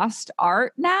lost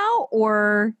art now,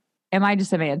 or am I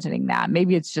just imagining that?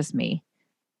 Maybe it's just me.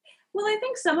 Well, I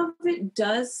think some of it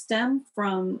does stem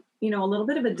from, a little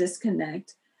bit of a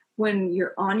disconnect when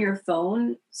you're on your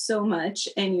phone so much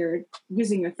and you're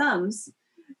using your thumbs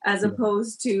as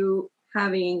opposed to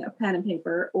having a pen and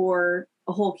paper or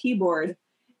a whole keyboard.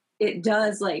 It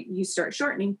does, you start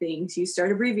shortening things, you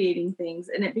start abbreviating things,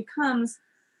 and it becomes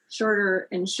shorter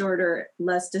and shorter,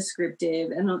 less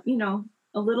descriptive, and,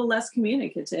 a little less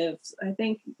communicative. I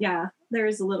think, there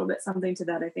is a little bit something to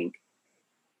that, I think.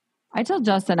 I tell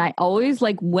Justin, I always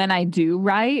when I do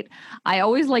write, I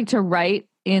always like to write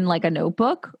in a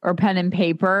notebook or pen and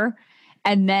paper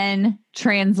and then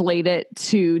translate it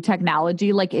to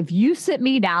technology. Like if you sit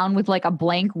me down with a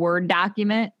blank Word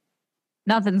document,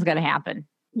 nothing's going to happen.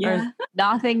 Yeah. There's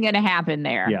nothing going to happen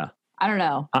there. Yeah. I don't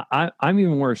know. I'm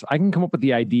even worse. I can come up with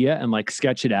the idea and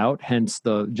sketch it out. Hence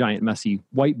the giant messy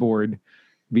whiteboard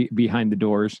behind the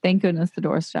doors. Thank goodness the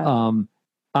door's shut.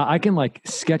 I can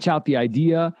sketch out the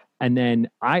idea and then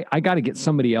I got to get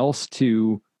somebody else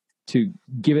to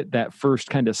give it that first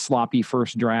kind of sloppy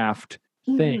first draft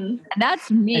thing. And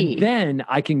that's me. And then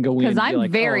I can go in because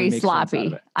I'm very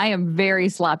sloppy. I am very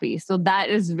sloppy. So that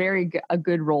is a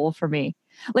good role for me.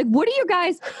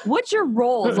 What's your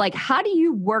roles? How do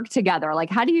you work together?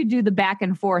 How do you do the back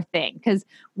and forth thing? Because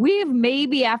we've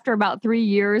maybe after about 3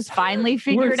 years finally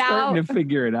figured out to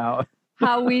figure it out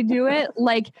how we do it.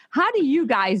 How do you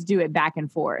guys do it back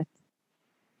and forth?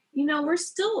 We're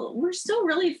still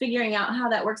really figuring out how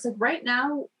that works. Right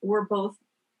now we're both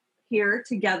here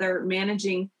together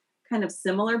managing kind of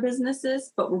similar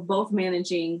businesses, but we're both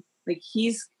managing,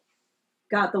 he's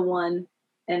got the one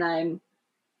and I'm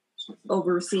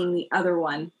overseeing the other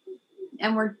one.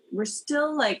 And we're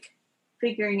still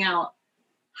figuring out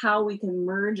how we can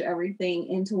merge everything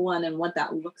into one and what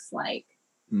that looks like.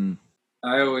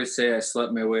 I always say I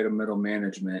slept my way to middle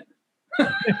management.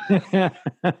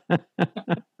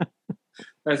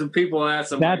 That's what people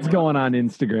ask. That's going on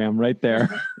Instagram right there.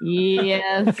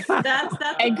 Yes. That's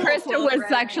and Christa was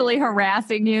sexually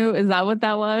harassing you. Is that what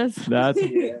that was? That's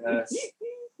yes.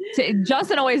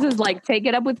 Justin always is take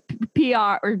it up with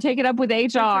PR or take it up with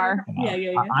HR.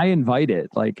 Yeah. I invite it.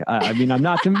 I'm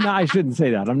not. I shouldn't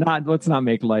say that. I'm not. Let's not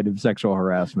make light of sexual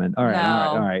harassment. All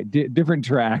right. Different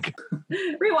track.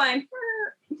 Rewind.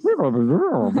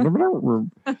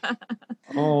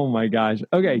 Oh my gosh.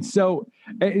 Okay, so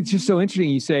it's just so interesting.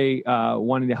 You say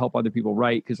wanting to help other people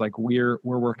write because we're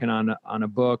working on a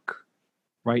book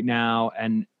right now,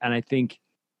 and I think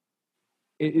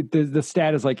the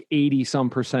stat is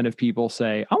 80% of people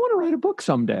say I want to write a book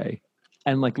someday,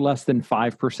 and less than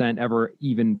 5% ever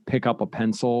even pick up a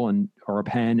pencil or a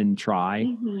pen and try.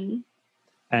 Mm-hmm.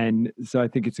 And so I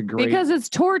think it's because it's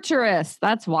torturous.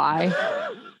 That's why.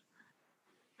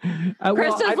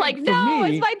 Krista's no,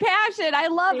 it's my passion. I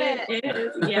love it. It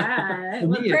is, yeah.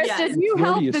 Krista, you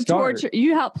help the torture.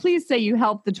 Please say you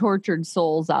help the tortured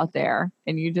souls out there,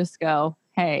 and you just go,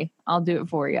 "Hey, I'll do it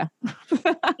for you."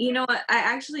 You know what? I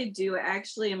actually do. I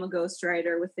actually am a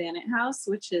ghostwriter with Thanet House,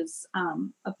 which is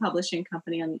a publishing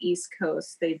company on the East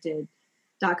Coast. They did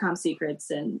 .com secrets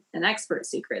and expert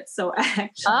secrets. So I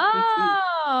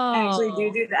actually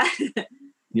do that.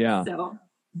 Yeah. So.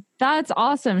 That's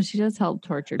awesome. She does help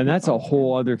torture. And that's a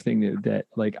whole other thing that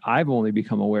like I've only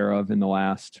become aware of in the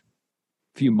last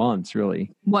few months,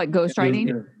 really. What,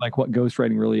 ghostwriting? Like what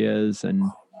ghostwriting really is, and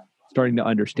starting to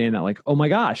understand that, like, oh my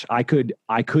gosh, I could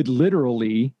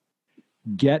literally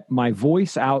get my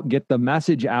voice out, get the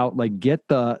message out, like get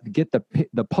the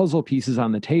puzzle pieces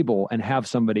on the table, and have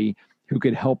somebody who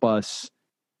could help us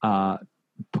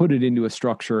put it into a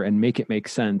structure and make it make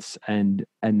sense, and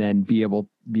then be able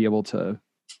to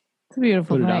it's a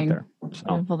beautiful put thing. it out there. So.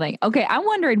 Beautiful thing. Okay, I'm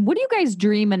wondering, what are you guys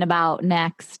dreaming about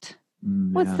next?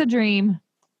 What's the dream?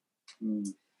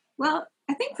 Well,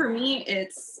 I think for me,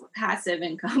 it's passive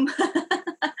income.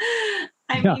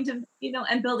 mean,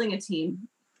 and building a team.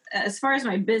 As far as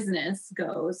my business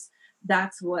goes,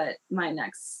 that's what my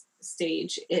next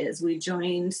stage is. We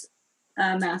joined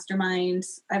a mastermind.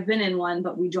 I've been in one,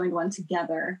 but we joined one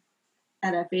together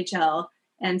at FHL.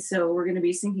 And so we're going to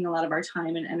be sinking a lot of our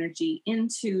time and energy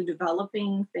into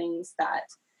developing things that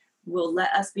will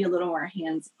let us be a little more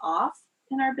hands off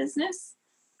in our business.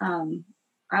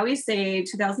 I always say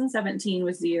 2017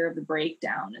 was the year of the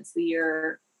breakdown. It's the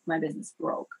year my business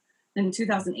broke. Then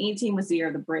 2018 was the year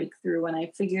of the breakthrough, when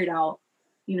I figured out,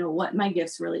 what my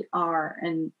gifts really are,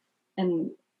 and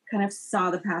kind of saw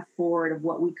the path forward of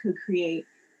what we could create.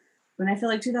 But I feel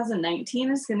like 2019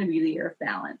 is going to be the year of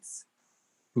balance.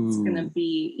 Ooh. It's going to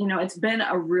be, it's been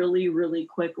a really, really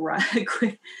quick ride.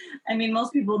 I mean,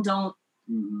 most people don't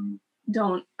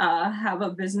have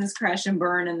a business crash and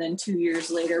burn and then 2 years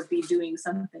later be doing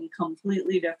something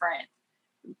completely different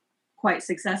quite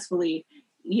successfully,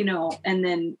 and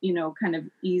then, kind of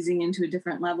easing into a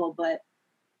different level. But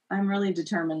I'm really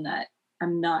determined that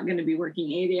I'm not going to be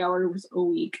working 80 hours a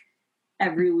week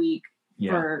every week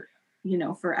for,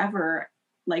 forever.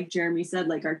 Like Jeremy said,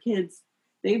 like our kids,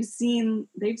 they've seen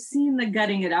the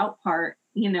gutting it out part,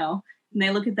 and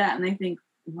they look at that and they think,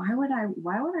 why would I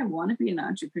want to be an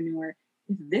entrepreneur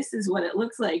if this is what it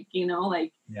looks like,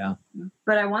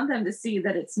 but I want them to see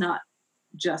that it's not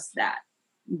just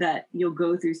that you'll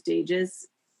go through stages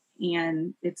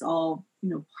and it's all,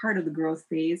 part of the growth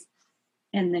phase.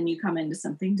 And then you come into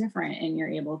something different and you're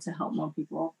able to help more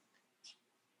people.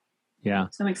 Yeah.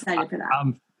 So I'm excited for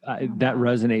that. That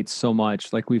resonates so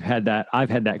much. Like I've had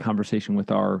that conversation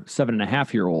with our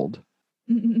 7.5-year-old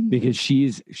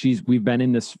because we've been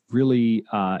in this really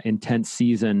intense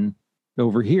season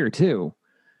over here too,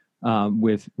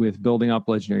 with building up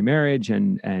Legendary Marriage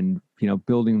and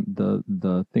building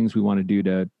the things we want to do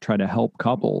to try to help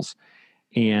couples.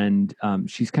 And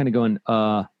she's kind of going,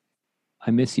 I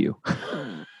miss you.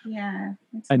 Yeah.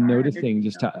 And noticing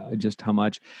just how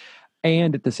much.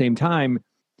 And at the same time,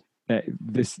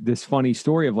 this funny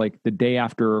story of like the day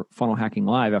after Funnel Hacking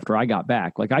Live, after I got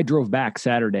back, like I drove back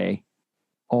Saturday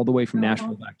all the way from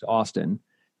Nashville back to Austin,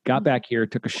 got back here,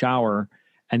 took a shower,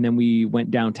 and then we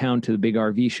went downtown to the big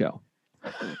RV show.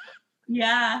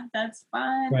 Yeah, that's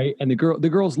fun. Right. And the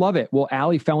girls love it. Well,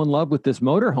 Allie fell in love with this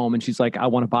motorhome and she's like, I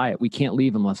want to buy it. We can't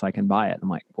leave unless I can buy it. I'm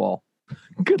like, well,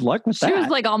 good luck with that. She was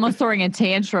like almost throwing a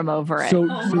tantrum over it.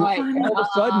 So all of a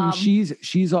sudden she's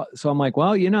so I'm like,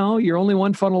 well, you're only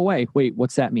one funnel away. Wait,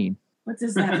 what's that mean? What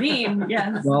does that mean?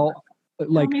 Yes. Well,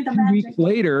 like 2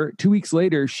 weeks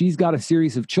later, she's got a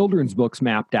series of children's books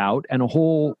mapped out and a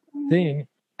whole thing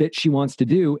that she wants to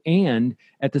do. And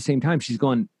at the same time, she's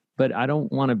going, but I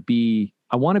want to be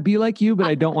like you, but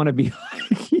I don't want to be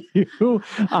like you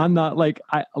on the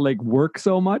I work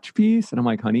so much piece. And I'm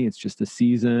like, honey, it's just a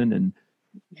season.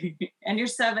 And you're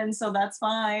 7, so that's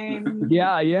fine.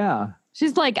 Yeah.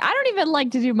 She's like, I don't even like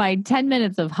to do my 10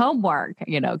 minutes of homework,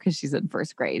 because she's in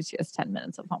first grade. She has 10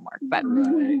 minutes of homework. But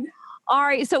all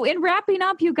right. So in wrapping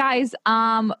up, you guys,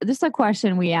 this is a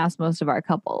question we ask most of our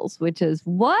couples, which is,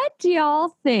 what do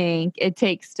y'all think it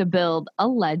takes to build a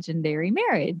legendary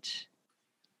marriage?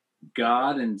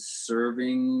 God and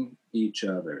serving each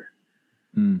other.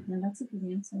 Yeah, that's a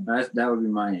good answer. That would be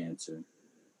my answer.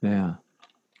 Yeah.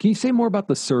 Can you say more about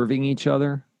the serving each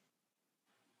other?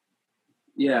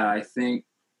 Yeah, I think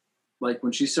like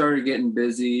when she started getting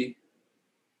busy,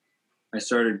 I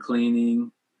started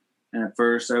cleaning. And at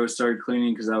first I started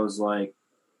cleaning because I was like,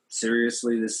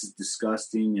 seriously, this is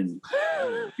disgusting. And,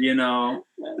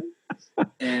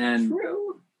 and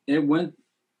True.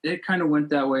 it kind of went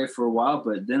that way for a while.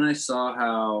 But then I saw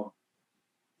how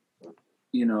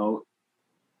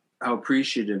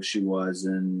appreciative she was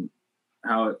and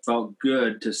how it felt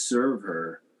good to serve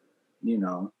her,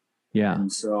 Yeah.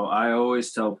 And so I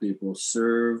always tell people,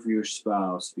 serve your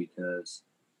spouse, because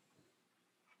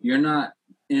you're not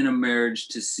in a marriage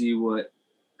to see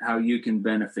how you can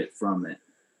benefit from it.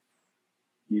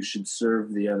 You should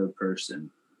serve the other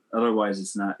person. Otherwise,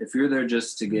 it's not. If you're there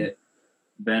just to get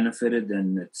benefited,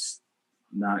 then it's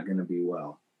not going to be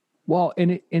well. Well,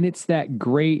 and it's that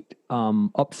great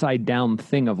upside down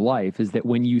thing of life is that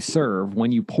when you serve,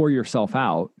 when you pour yourself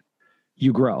out,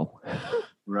 you grow.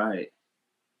 Right.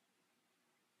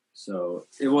 So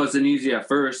it wasn't easy at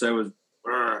first. I was,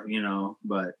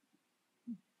 but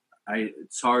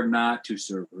it's hard not to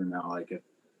serve her now. Like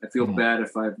I feel bad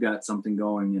if I've got something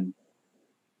going, and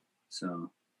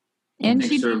so. And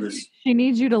she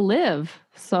needs you to live.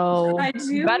 So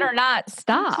you better not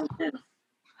stop.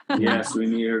 Yes, we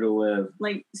need her to live.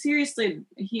 Like, seriously,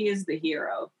 he is the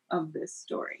hero of this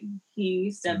story.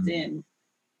 He stepped in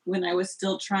when I was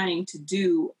still trying to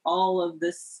do all of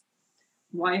this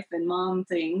wife and mom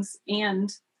things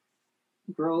and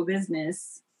grow a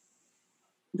business.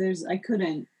 He could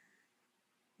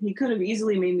have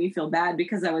easily made me feel bad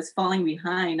because I was falling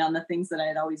behind on the things that I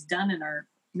had always done in our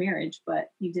marriage,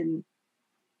 but he didn't.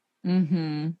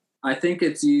 Mm-hmm. I think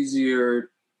it's easier,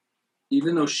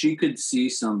 even though she could see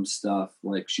some stuff,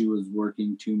 like she was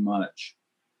working too much.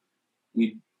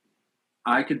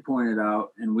 I could point it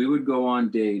out, and we would go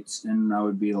on dates, and I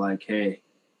would be like, hey,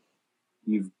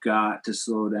 you've got to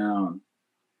slow down.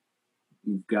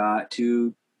 You've got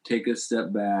to take a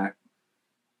step back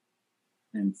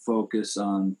and focus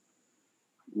on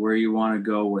where you want to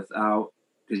go without,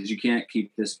 because you can't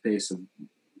keep this pace of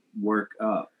work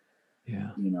up. Yeah.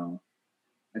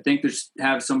 I think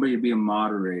have somebody be a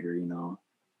moderator,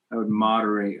 I would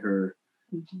moderate her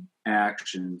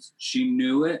actions. She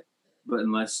knew it, but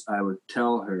unless I would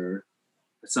tell her,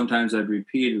 sometimes I'd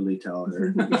repeatedly tell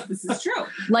her. This is true.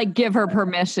 Like give her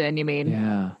permission, you mean?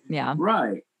 Yeah. Yeah.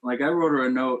 Right. Like I wrote her a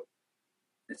note.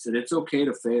 I said, it's okay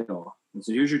to fail. I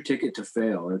said, here's your ticket to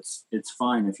fail. It's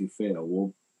fine if you fail.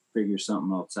 We'll figure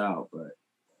something else out. But,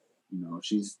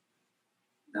 she's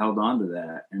held on to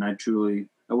that. And I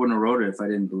wouldn't have wrote it if I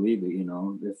didn't believe it.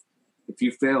 If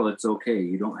you fail, it's okay.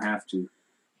 You don't have to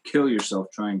kill yourself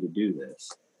trying to do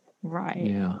this. Right.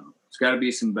 Yeah. It's got to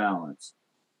be some balance.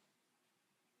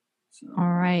 So.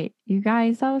 All right. You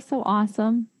guys, that was so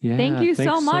awesome. Yeah, Thank you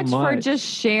so much for just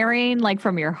sharing like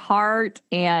from your heart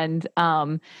and,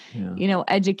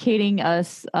 educating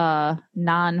us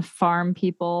non-farm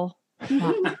people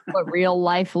what real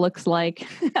life looks like.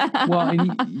 Well,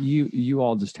 and you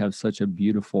all just have such a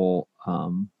beautiful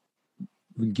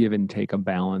give and take a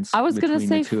balance. I was going to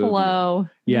say flow.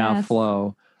 Yeah, yes.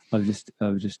 Flow of just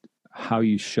how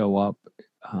you show up.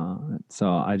 So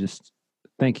I just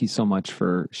thank you so much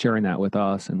for sharing that with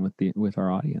us and with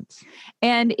our audience.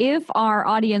 And if our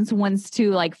audience wants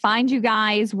to like find you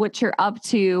guys, what you're up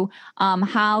to,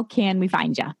 how can we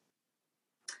find you?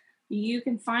 You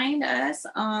can find us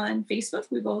on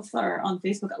Facebook. We both are on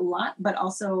Facebook a lot, but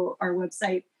also our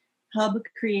website,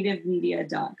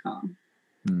 hubcreativemedia.com.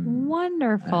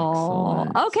 Wonderful.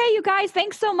 Excellent. Okay, you guys,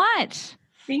 thanks so much.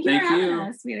 Thank you for having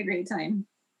us. We had a great time.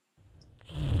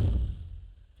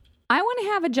 I want to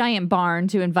have a giant barn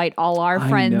to invite all our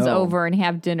friends over and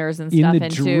have dinners and stuff into. In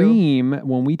the dream,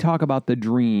 when we talk about the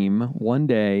dream, one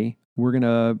day we're going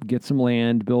to get some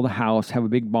land, build a house, have a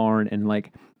big barn, and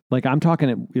like I'm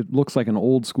talking, it looks like an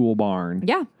old school barn.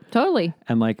 Yeah, totally.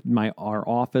 And like our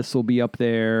office will be up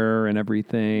there and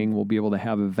everything. We'll be able to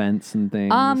have events and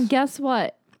things. Guess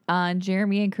what?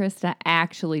 Jeremy and Christa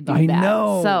actually do that. I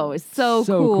know. So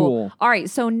cool. All right,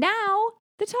 so now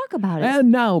the Talk About It.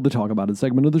 And now the Talk About It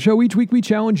segment of the show. Each week we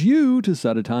challenge you to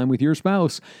set a time with your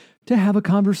spouse to have a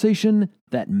conversation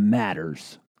that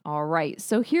matters. All right,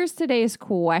 so here's today's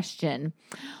question.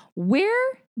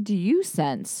 Where do you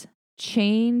sense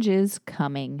change is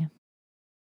coming?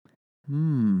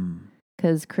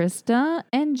 Because Christa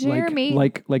and Jeremy...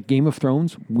 Like Game of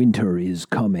Thrones, winter is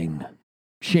coming.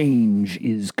 Change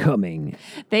is coming.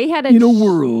 They had in a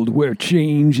world where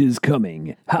change is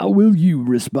coming, how will you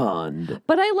respond?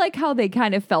 But I like how they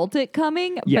kind of felt it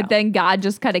coming, but then God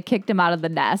just kind of kicked him out of the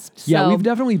nest. So. Yeah, we've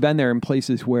definitely been there in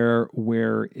places where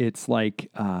it's like,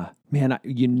 man,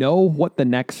 you know what the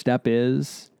next step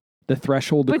is, the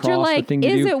threshold to cross, you're like, the thing to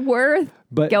do. Is it worth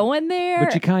going there?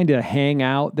 But you kind of hang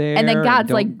out there. And then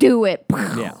God's like, do it.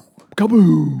 Yeah.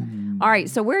 Kaboom. All right,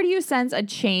 so where do you sense a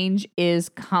change is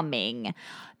coming?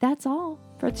 That's all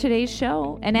for today's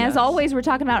show. And as always, we're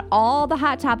talking about all the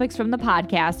hot topics from the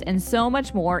podcast and so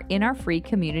much more in our free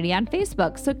community on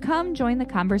Facebook. So come join the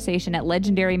conversation at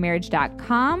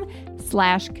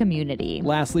legendarymarriage.com/community.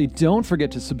 Lastly, don't forget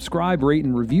to subscribe, rate,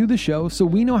 and review the show so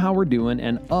we know how we're doing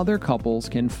and other couples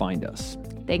can find us.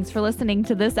 Thanks for listening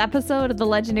to this episode of the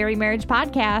Legendary Marriage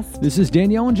Podcast. This is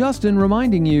Danielle and Justin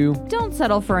reminding you, don't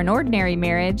settle for an ordinary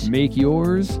marriage. Make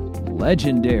yours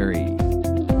legendary.